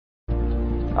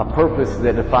a purpose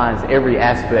that defines every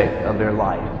aspect of their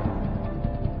life.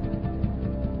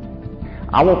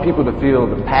 I want people to feel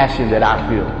the passion that I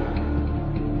feel,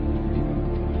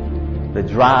 the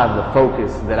drive, the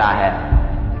focus that I have.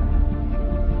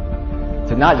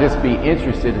 To not just be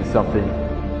interested in something,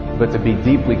 but to be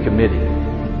deeply committed.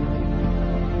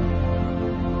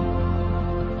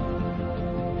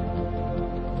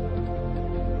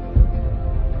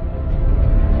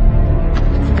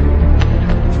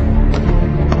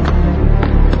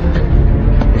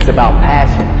 It's about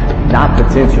passion, not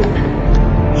potential.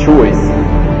 Choice,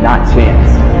 not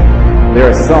chance. There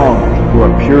are some who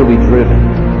are purely driven.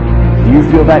 Do you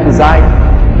feel that desire?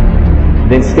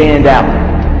 Then stand out,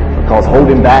 because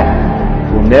holding back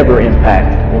will never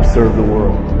impact or serve the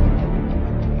world.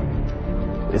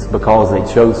 It's because they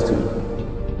chose to.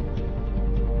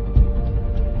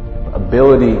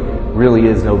 Ability really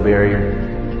is no barrier.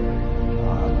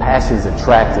 Passion is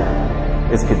attractive.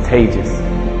 It's contagious.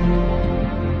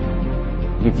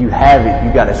 If you have it,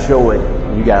 you gotta show it,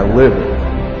 and you gotta live it.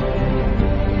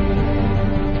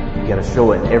 You gotta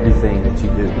show it in everything that you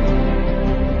do.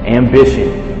 Ambition.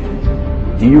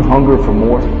 Do you hunger for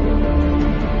more?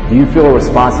 Do you feel a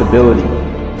responsibility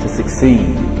to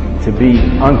succeed, to be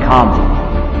uncommon?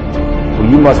 Well,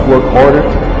 you must work harder,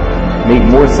 make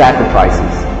more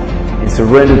sacrifices, and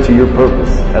surrender to your purpose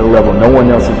at a level no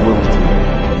one else is willing to.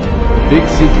 The big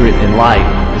secret in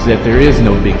life is that there is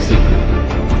no big secret.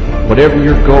 Whatever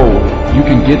your goal, you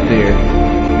can get there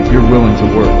if you're willing to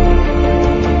work.